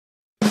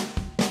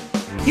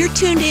You're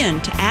tuned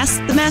in to Ask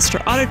the Master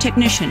Auto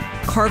Technician.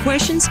 Car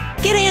questions?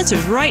 Get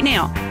answers right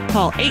now.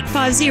 Call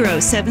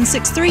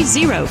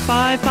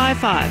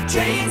 850-763-0555.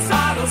 James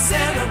Auto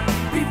Center,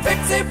 we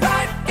fix it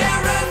right,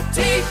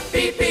 guaranteed.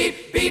 Beep,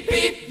 beep, beep,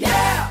 beep,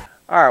 yeah!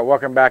 All right,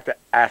 welcome back to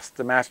Ask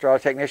the Master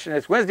Auto Technician.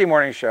 It's Wednesday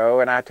morning show,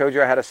 and I told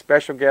you I had a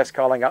special guest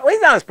calling out. Well,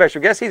 he's not a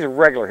special guest, he's a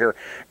regular here.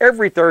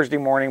 Every Thursday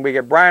morning, we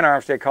get Bryan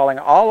Armstead calling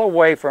all the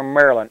way from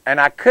Maryland, and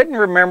I couldn't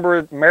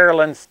remember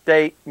Maryland's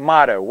state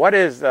motto. What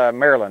is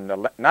Maryland?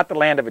 Not the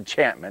land of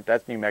enchantment,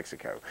 that's New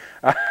Mexico.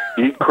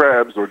 Eat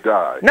crabs or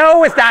die.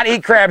 No, it's not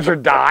eat crabs or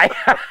die.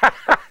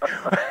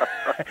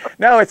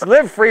 No, it's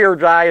live free or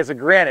die as a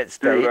granite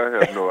state. Dude,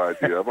 I have no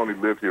idea. I've only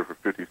lived here for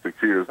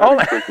 56 years. I'm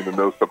expecting to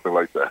know something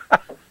like that.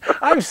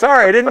 I'm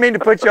sorry, I didn't mean to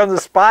put you on the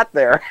spot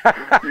there.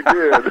 You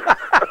did.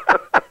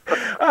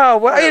 Oh,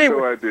 well, I have anyway.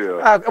 no idea.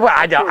 Well,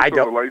 I don't. It's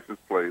on the license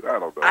plate. I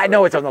don't know. I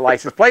know it's on the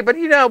license plate, but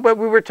but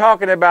we were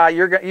talking about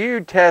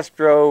you test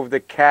drove the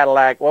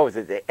Cadillac. What was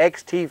it? The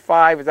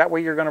XT5? Is that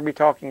what you're going to be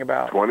talking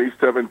about?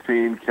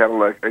 2017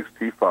 Cadillac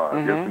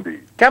XT5. Yes,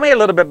 indeed. Tell me a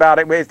little bit about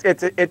it.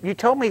 You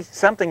told me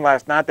something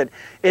last night that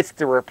it's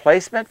the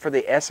replacement for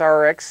the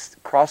SRX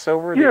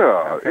crossover.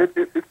 Yeah,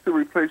 it's the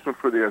replacement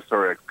for the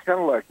SRX.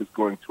 Cadillac is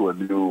going to a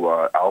new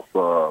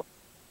alpha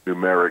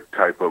numeric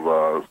type of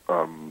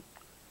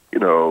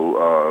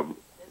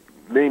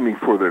naming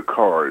for their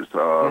cars.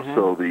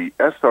 So the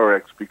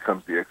SRX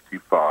becomes the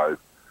XT5,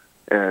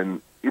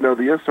 and the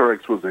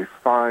SRX was a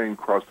fine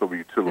crossover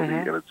utility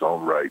in its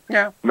own right.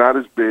 Yeah, not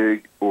as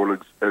big or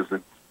as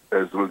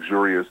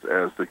luxurious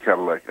as the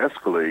Cadillac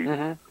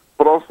Escalade,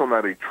 but also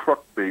not a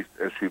truck-based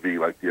SUV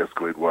like the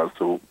Escalade was.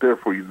 So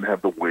therefore, you didn't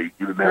have the weight,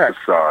 you didn't have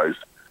the size.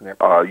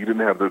 You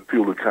didn't have the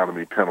fuel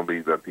economy penalty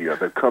that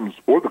that comes,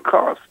 or the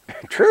cost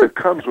that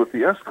comes with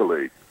the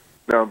Escalade.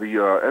 Now, the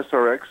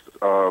SRX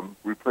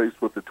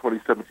replaced with the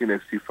 2017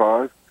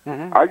 XT5.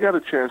 I got a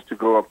chance to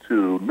go up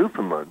to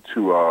Newfoundland,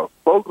 to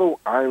Fogo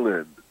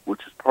Island,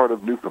 which is part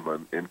of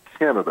Newfoundland in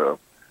Canada.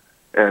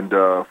 And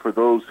for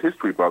those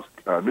history buffs,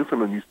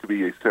 Newfoundland used to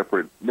be a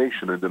separate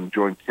nation and then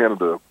joined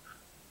Canada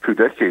 2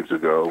 decades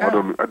ago.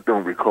 Oh. I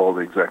don't recall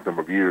the exact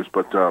number of years,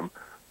 but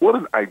what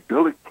an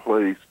idyllic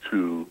place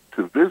to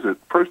visit,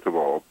 first of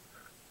all,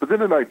 but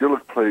then an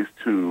idyllic place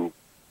to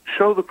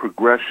show the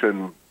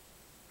progression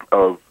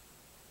of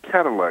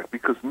Cadillac,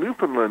 because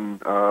Newfoundland,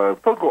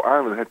 Fogo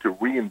Island had to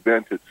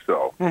reinvent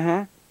itself.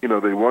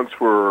 They once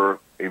were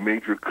a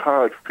major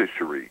cod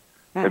fishery,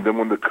 and then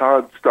when the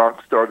cod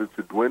stock started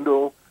to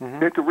dwindle, they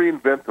had to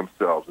reinvent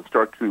themselves and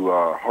start to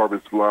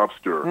harvest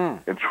lobster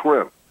and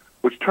shrimp,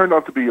 which turned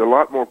out to be a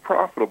lot more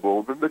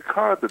profitable than the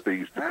cod that they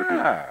used to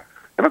produce.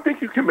 And I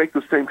think you can make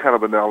the same kind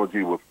of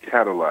analogy with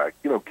Cadillac.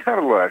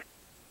 Cadillac,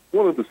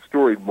 one of the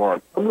storied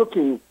marks. I'm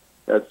looking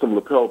at some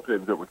lapel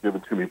pins that were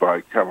given to me by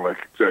a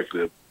Cadillac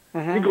executive.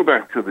 You go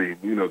back to the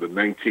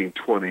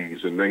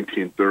 1920s and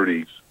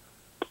 1930s,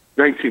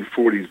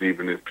 1940s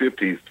even, and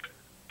 50s.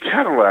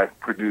 Cadillac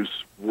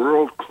produced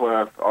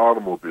world-class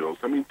automobiles.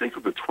 I mean, think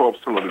of the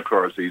 12-cylinder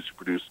cars they used to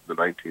produce in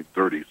the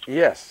 1930s.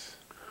 Yes.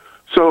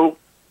 So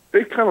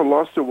they kind of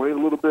lost their way a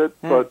little bit,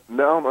 but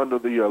now under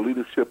the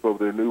leadership of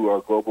their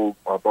new global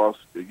boss,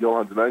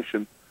 Johan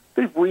Denishen,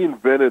 they've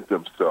reinvented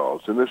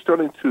themselves, and they're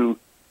starting to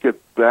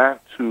get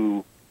back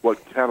to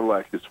what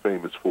Cadillac is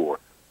famous for: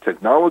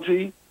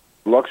 technology,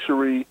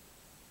 luxury,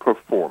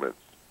 performance,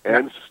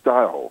 and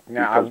style.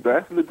 Because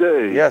back in the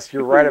day, yes,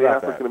 you're right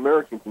about that. In the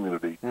African-American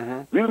community,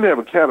 you didn't have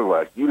a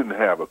Cadillac, you didn't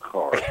have a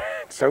car.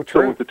 So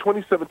true. So with the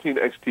 2017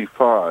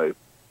 XT5,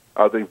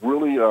 they've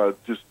really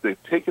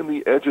they've taken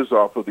the edges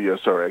off of the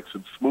SRX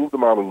and smoothed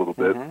them out a little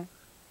bit.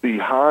 The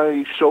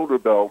high shoulder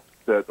belt,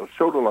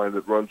 shoulder line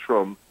that runs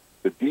from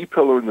the D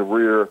pillar in the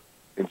rear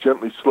and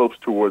gently slopes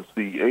towards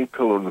the A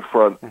pillar in the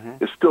front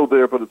is still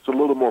there, but it's a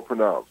little more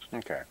pronounced.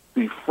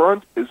 The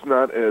front is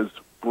not as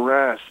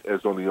brash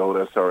as on the old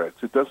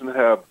SRX. It doesn't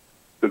have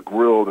the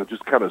grille that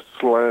just kind of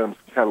slams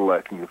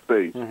Cadillac in your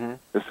face.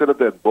 Instead of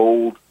that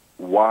bold,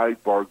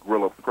 wide bar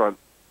grille up front,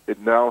 it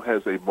now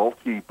has a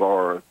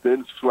multi-bar,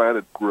 thin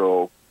slanted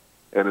grille,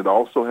 and it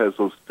also has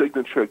those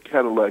signature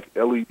Cadillac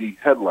LED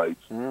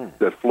headlights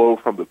that flow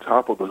from the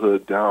top of the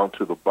hood down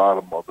to the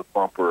bottom of the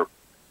bumper.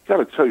 Got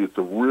to tell you, it's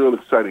a real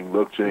exciting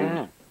look,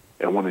 James.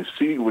 And when you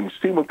see one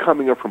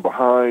coming up from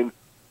behind,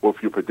 or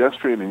if you're a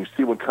pedestrian and you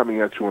see one coming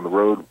at you on the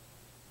road,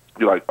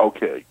 you're like,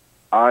 okay,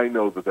 I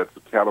know that that's a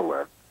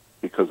Cadillac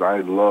because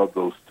I love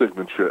those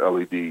signature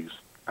LEDs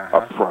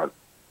up front.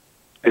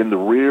 In the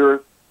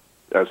rear,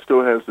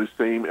 still has the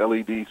same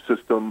LED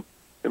system,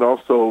 and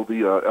also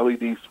the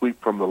LED sweep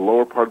from the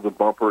lower part of the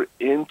bumper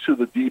into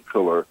the D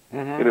pillar,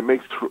 and it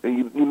makes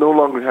you no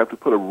longer have to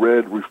put a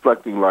red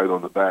reflecting light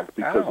on the back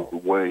because of the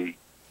way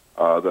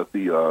that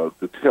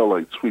the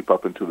taillights sweep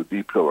up into the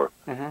D pillar.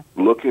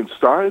 Look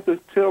inside the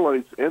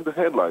taillights and the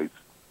headlights,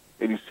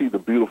 and you see the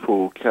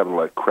beautiful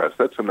Cadillac crest.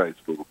 That's a nice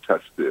little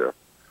touch there.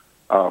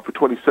 For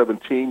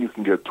 2017, you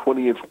can get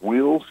 20-inch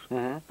wheels.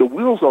 The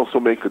wheels also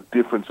make a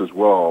difference as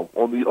well.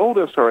 On the old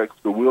SRX,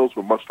 the wheels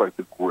were much like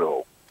the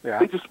grille.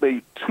 They just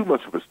made too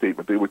much of a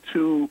statement. They were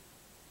too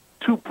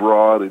too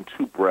broad and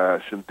too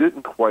brash and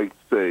didn't quite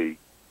say,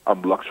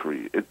 I'm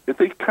luxury.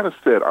 They kind of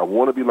said, I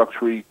want to be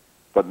luxury,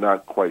 but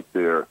not quite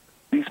there.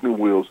 These new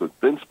wheels are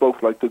thin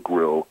spokes like the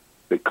grill.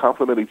 They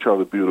complement each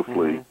other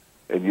beautifully.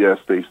 And yes,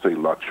 they say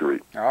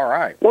luxury. All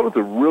right. One of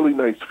the really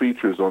nice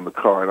features on the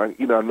car,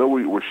 and I know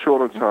we're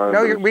short on time.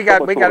 No, we got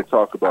to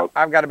talk about.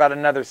 I've got about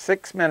another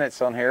 6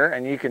 minutes on here,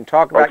 and you can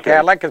talk about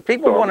Cadillac because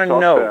people want to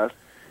know. Fast.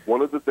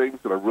 One of the things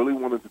that I really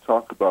wanted to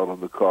talk about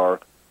on the car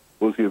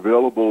was the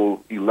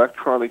available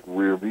electronic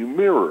rearview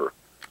mirror.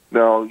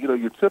 Now,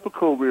 your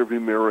typical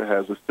rearview mirror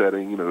has a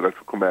setting,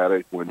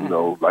 electrochromatic, when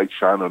lights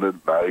shine on it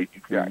at night,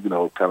 you can,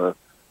 kind of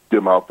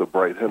dim out the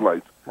bright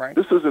headlights. Right.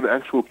 This is an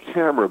actual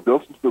camera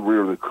built into the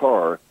rear of the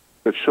car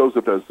that shows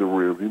up as the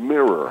rearview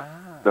mirror.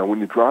 Now, when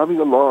you're driving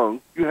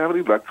along, you have an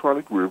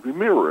electronic rearview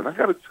mirror. And I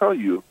got to tell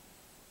you,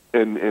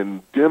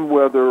 in dim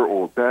weather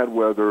or bad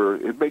weather,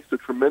 it makes a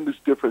tremendous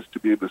difference to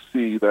be able to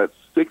see that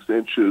 6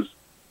 inches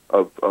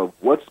of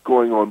what's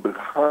going on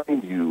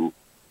behind you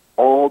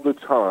all the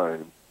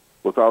time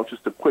without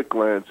just a quick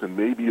glance, and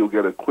maybe you'll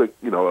get a quick,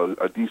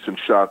 a decent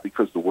shot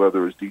because the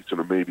weather is decent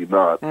or maybe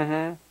not.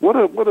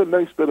 What a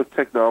nice bit of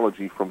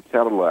technology from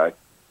Cadillac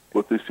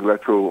with this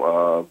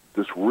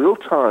this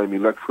real-time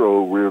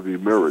electro rearview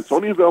mirror. It's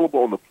only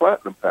available on the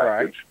Platinum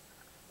package,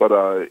 but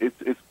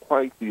it's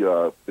quite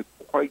the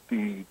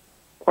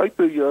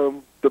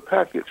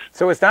package.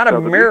 So it's not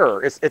a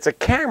mirror; it's a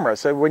camera.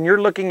 So when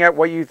you're looking at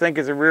what you think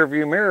is a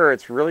rearview mirror,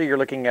 it's really you're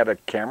looking at a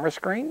camera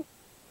screen.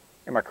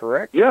 Am I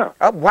correct? Yeah.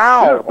 Oh,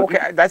 wow. Yeah,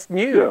 okay, that's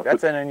new. Yeah,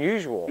 that's an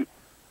unusual.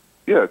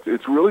 Yeah,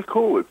 it's really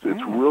cool. It's a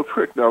real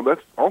trick. Now,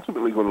 that's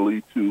ultimately going to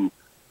lead to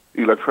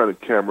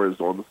electronic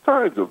cameras on the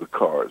sides of the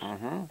cars.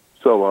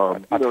 So,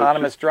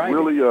 autonomous driving.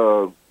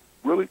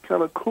 Really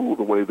kind of cool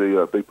the way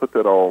they put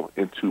that all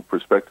into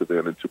perspective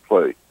and into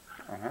play.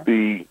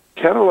 The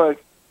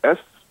Cadillac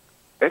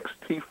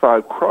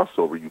XT5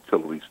 crossover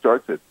utility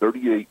starts at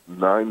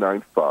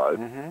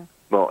 $38,995.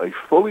 Now, a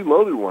fully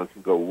loaded one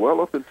can go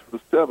well up into the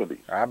 70s.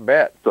 I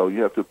bet. So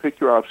you have to pick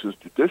your options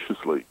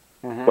judiciously.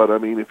 But, I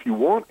mean, if you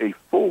want a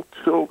full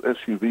tilt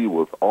SUV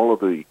with all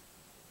of the,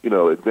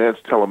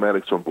 advanced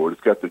telematics on board,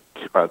 it's got the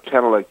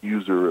Cadillac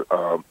User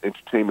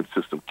Entertainment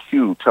System,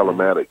 Q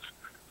Telematics.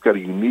 It's got a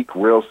unique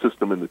rail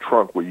system in the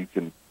trunk where you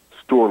can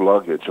store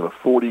luggage and a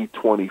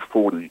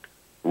 40-20-40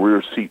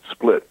 rear seat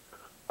split.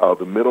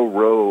 The middle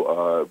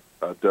row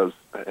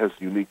has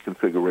unique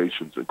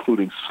configurations,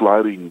 including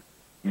sliding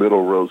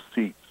middle row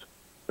seats.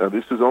 Now,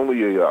 this is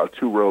only a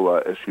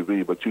two-row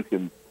SUV, but you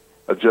can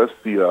adjust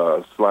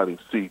the sliding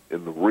seat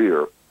in the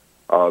rear.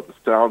 The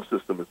sound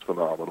system is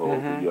phenomenal.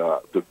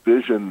 The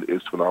vision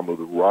is phenomenal.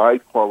 The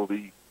ride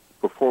quality,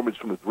 performance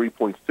from the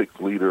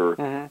 3.6-liter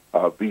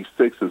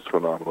V6 is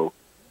phenomenal.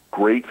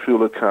 Great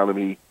fuel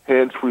economy,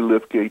 hands-free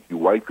liftgate. You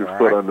wipe your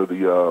foot under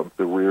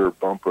the rear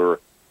bumper.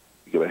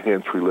 You get a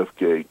hands-free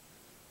liftgate.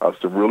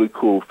 Some really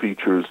cool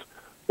features.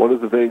 One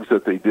of the things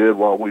that they did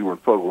while we were in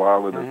Fogle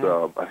Island is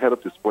a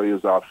head-up display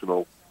is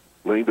optional,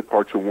 lane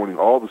departure warning,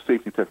 all the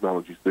safety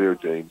technologies there,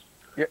 James.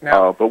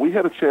 But we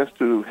had a chance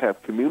to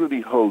have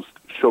community hosts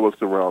show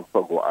us around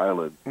Fogle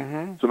Island.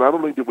 So not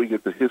only did we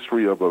get the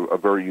history of a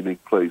very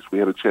unique place, we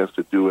had a chance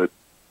to do it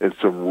in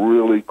some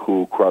really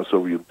cool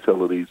crossover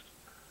utilities.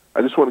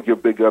 I just want to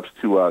give big ups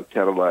to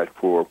Cadillac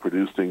for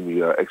producing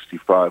the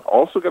XT5.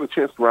 Also got a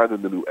chance to ride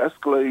in the new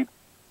Escalade,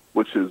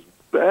 which is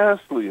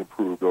vastly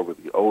improved over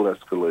the old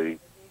Escalade.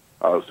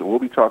 So we'll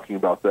be talking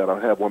about that.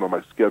 I have one on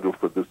my schedule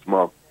for this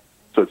month.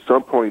 So at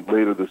some point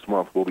later this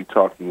month, we'll be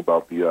talking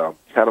about the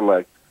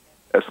Cadillac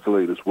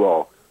Escalade as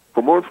well.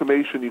 For more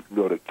information, you can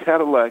go to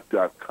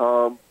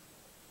Cadillac.com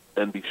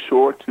and be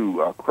sure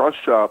to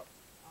cross-shop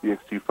the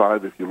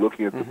XT5 if you're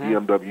looking at the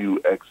BMW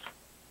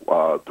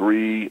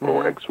X3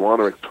 or X1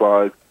 or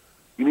X5.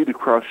 You need to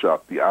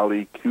cross-shop the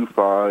Audi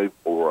Q5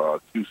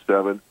 or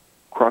Q7.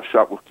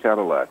 Cross-shop with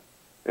Cadillac.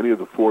 Any of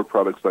the Ford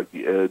products like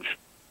the Edge.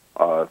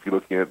 If you're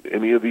looking at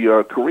any of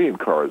the Korean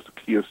cars, the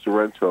Kia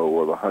Sorento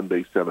or the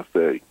Hyundai Santa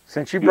Fe,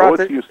 since you brought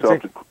owe it to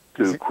yourself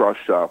to cross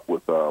shop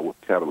with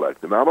Cadillac.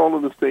 They're not all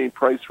in the same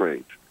price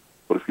range,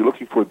 but if you're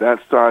looking for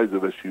that size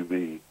of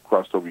SUV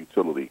crossover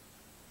utility,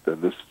 then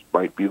this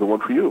might be the one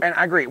for you. And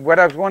I agree. What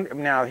I was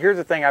wondering now, here's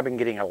the thing I've been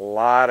getting a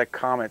lot of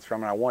comments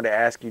from, and I wanted to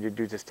ask you to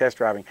do this test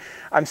driving.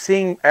 I'm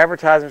seeing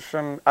advertisements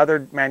from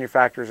other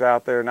manufacturers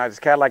out there, not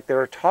just Cadillac, that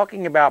are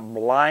talking about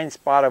blind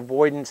spot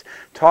avoidance,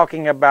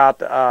 talking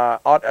about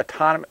not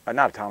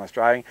autonomous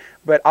driving,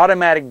 but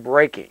automatic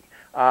braking.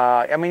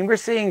 I mean, we're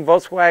seeing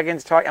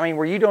Volkswagens talk,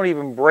 where you don't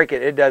even brake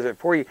it, it does it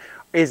for you.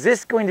 Is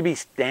this going to be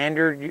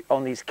standard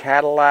on these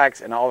Cadillacs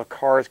and all the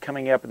cars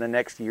coming up in the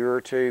next year or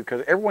two?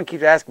 Because everyone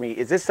keeps asking me,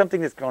 is this something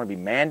that's going to be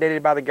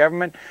mandated by the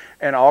government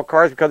and all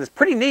cars? Because it's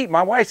pretty neat.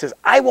 My wife says,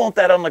 I want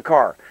that on the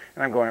car.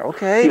 And I'm going,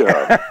 okay.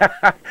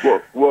 Yeah.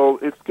 well,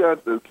 it's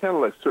got, the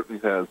Cadillac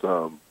certainly has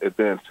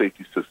advanced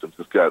safety systems.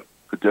 It's got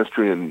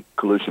pedestrian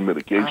collision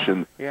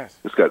mitigation. Yes.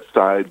 It's got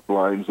side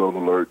blind zone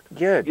alert.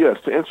 Good.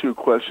 Yes, to answer your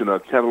question,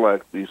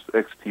 Cadillac, the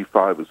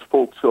XT5 is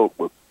full tilt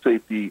with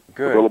safety,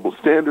 available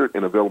standard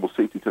and available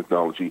safety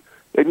technology.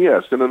 And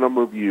yes, in a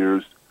number of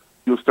years,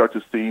 you'll start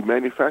to see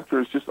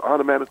manufacturers just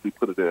automatically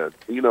put it in.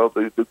 You know,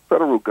 the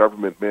federal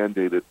government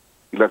mandated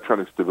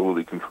electronic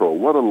stability control.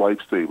 What a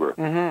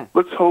lifesaver.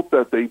 Let's hope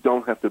that they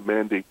don't have to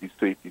mandate these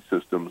safety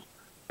systems,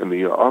 and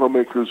the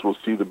automakers will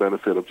see the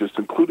benefit of just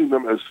including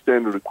them as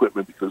standard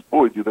equipment, because,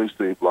 boy, do they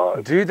save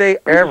lives. Do they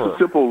ever? It's a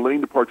simple lane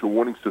departure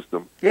warning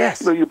system.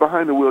 Yes. You know, you're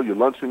behind the wheel, you're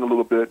lunching a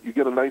little bit, you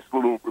get a nice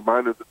little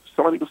reminder that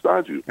somebody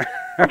beside you.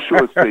 I'm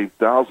sure it's saved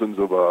thousands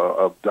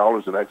of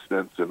dollars in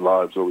accidents and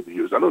lives over the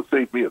years. I know it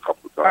saved me a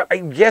couple of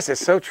times. Yes,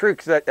 it's so true,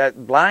 because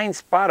that blind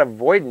spot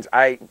avoidance,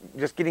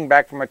 just getting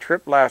back from a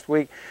trip last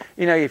week,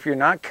 you know, if you're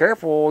not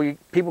careful,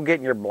 people get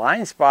in your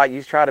blind spot,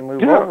 you try to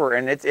move over,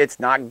 and it's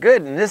not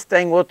good. And this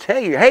thing will tell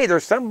you, hey,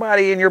 there's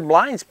somebody in your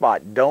blind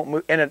spot. Don't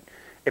move. And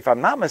if I'm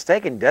not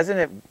mistaken, doesn't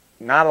it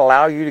not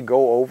allow you to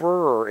go over,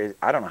 or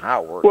I don't know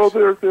how it works. Well,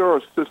 there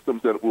are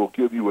systems that will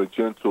give you a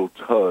gentle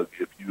tug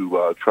if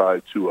you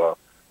try to.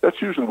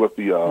 That's usually what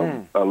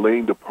the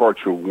lane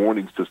departure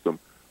warning system.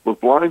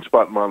 With blind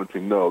spot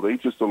monitoring, no, they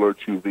just alert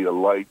you via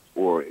light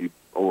or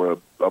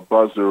a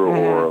buzzer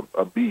or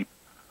a beep.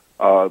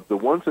 The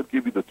ones that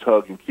give you the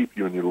tug and keep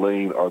you in your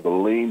lane are the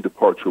lane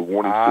departure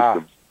warning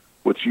systems,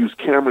 which use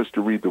cameras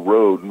to read the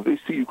road, and they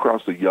see you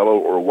cross a yellow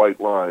or a white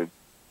line.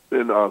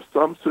 Then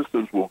some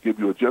systems will give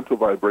you a gentle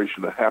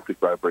vibration, a haptic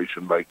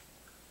vibration, like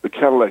the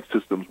Cadillac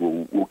systems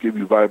will give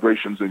you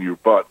vibrations in your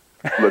butt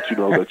to let you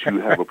know that you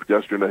have a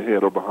pedestrian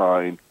ahead or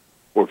behind,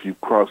 or if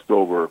you've crossed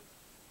over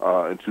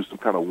into some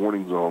kind of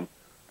warning zone,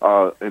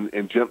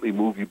 and gently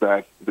move you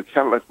back. The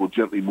Cadillac will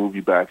gently move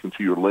you back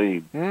into your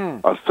lane.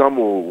 Some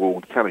will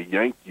kind of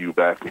yank you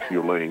back into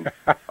your lane,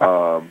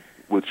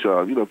 which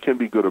can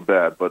be good or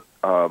bad. But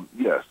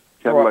yes,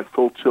 Cadillac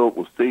full tilt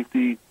with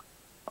safety.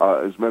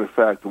 As a matter of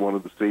fact, one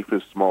of the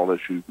safest small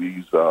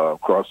SUVs,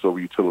 crossover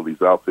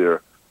utilities out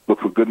there. Look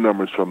for good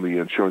numbers from the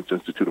Insurance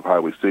Institute of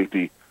Highway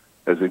Safety,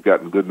 as they've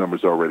gotten good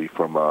numbers already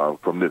from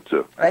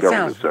NHTSA, the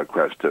government's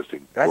crash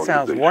testing. That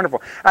sounds wonderful.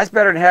 That's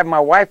better than having my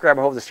wife grab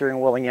a hold of the steering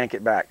wheel and yank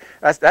it back.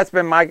 That's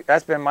been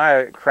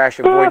my crash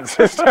avoidance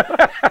system.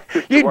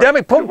 You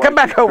dummy, come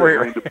back over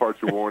here. Lane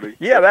departure warning.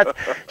 Yeah,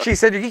 she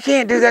said, you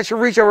can't do that. She'll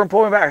reach over and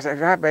pull me back. I said,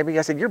 all right, baby.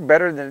 I said, you're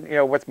better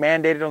than what's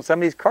mandated on some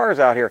of these cars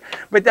out here.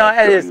 But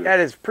that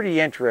is pretty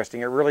interesting.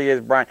 It really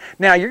is, Brian.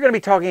 Now you're going to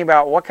be talking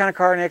about what kind of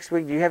car next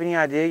week? Do you have any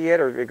idea yet,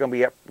 or is it going to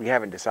be up? You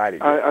haven't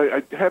decided yet?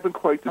 I haven't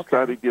quite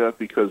decided yet,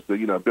 because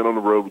I've been on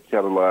the road with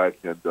Cadillac,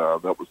 and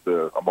that was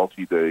a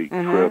multi-day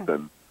trip,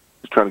 and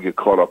just trying to get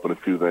caught up on a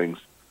few things.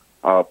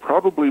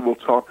 Probably we'll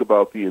talk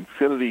about the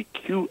Infiniti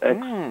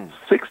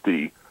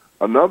QX60,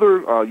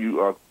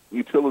 another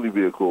utility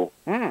vehicle,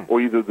 or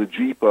either the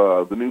Jeep,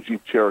 the new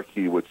Jeep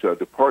Cherokee, which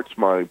departs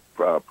my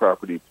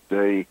property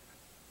today.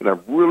 And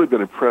I've really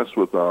been impressed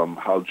with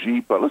how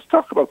Jeep. Let's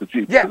talk about the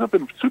Jeep. Yeah. Because I've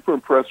been super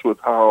impressed with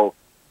how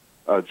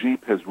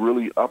Jeep has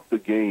really upped the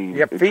game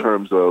in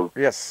terms of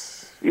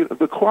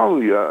the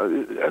quality.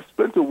 I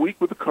spent a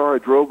week with the car. I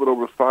drove it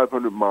over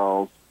 500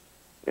 miles,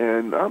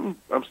 and I'm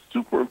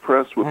super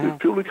impressed with the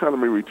fuel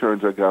economy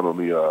returns I got on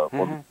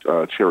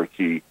the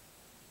Cherokee,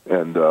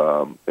 and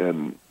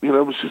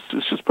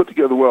it's just put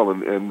together well.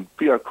 And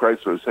Fiat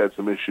Chrysler has had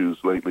some issues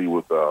lately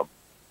with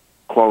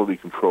quality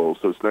control,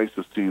 so it's nice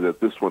to see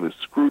that this one is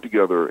screwed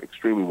together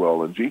extremely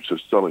well, and Jeeps are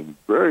selling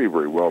very,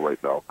 very well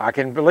right now. I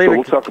can believe it.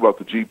 We'll talk about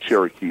the Jeep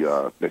Cherokee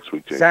next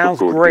week, James. Sounds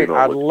great.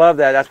 I love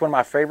that. That's one of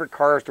my favorite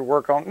cars to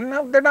work on.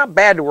 No, they're not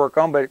bad to work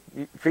on, but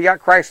Fiat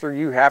Chrysler,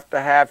 you have to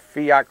have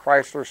Fiat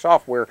Chrysler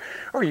software,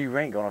 or you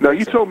ain't going to Now,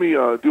 you told me,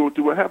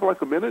 do I have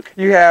like a minute?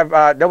 You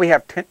have, no, we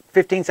have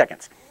 15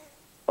 seconds.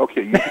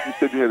 Okay, you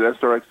said you had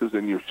SRXs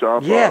in your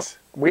shop. Yes,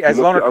 as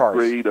loaner cars.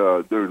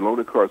 They're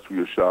loaner cars for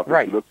your shop.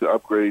 Right. If you look to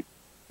upgrade,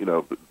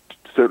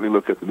 certainly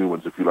look at the new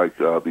ones if you like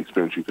the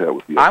experience you've had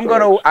with the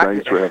SRX.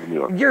 Thanks for having me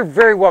on. You're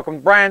very welcome.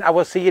 Brian, I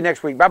will see you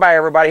next week. Bye-bye,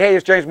 everybody. Hey,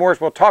 it's James Morris.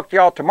 We'll talk to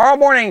y'all tomorrow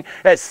morning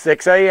at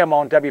 6 a.m.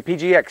 on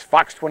WPGX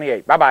Fox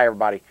 28. Bye-bye,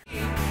 everybody.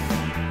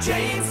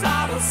 James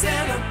Auto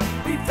Center,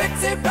 we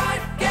fix it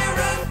right,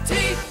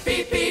 guarantee.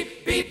 Beep,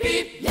 beep, beep,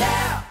 beep, yeah.